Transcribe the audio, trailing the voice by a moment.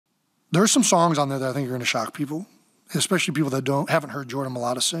There's some songs on there that I think are going to shock people, especially people that haven't heard Jordan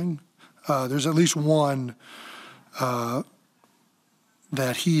Mailata sing. There's at least one that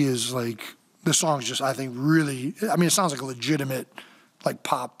he is like. This song is just, I think, really. I mean, it sounds like a legitimate, like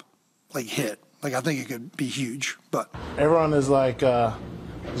pop, like hit. Like I think it could be huge. But everyone is like,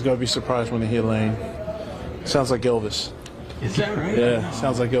 is gonna be surprised when they hear Lane. Sounds like Elvis. Is that right? Yeah,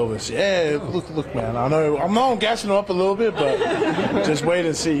 sounds like Elvis. Yeah, look, man. I know I'm gassing him up a little bit, but just wait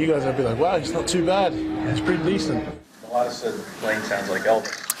and see. You guys will be like, wow, he's not too bad. He's pretty decent. A lot of said Lane sounds like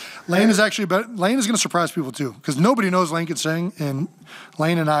Elvis. Lane is actually better. Lane is going to surprise people too, because nobody knows Lane can sing. And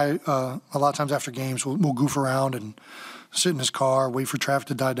Lane and I, a lot of times after games, we'll goof around and sit in his car, wait for traffic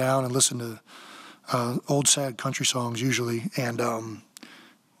to die down, and listen to old sad country songs usually. And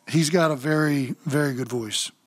he's got a very, very good voice.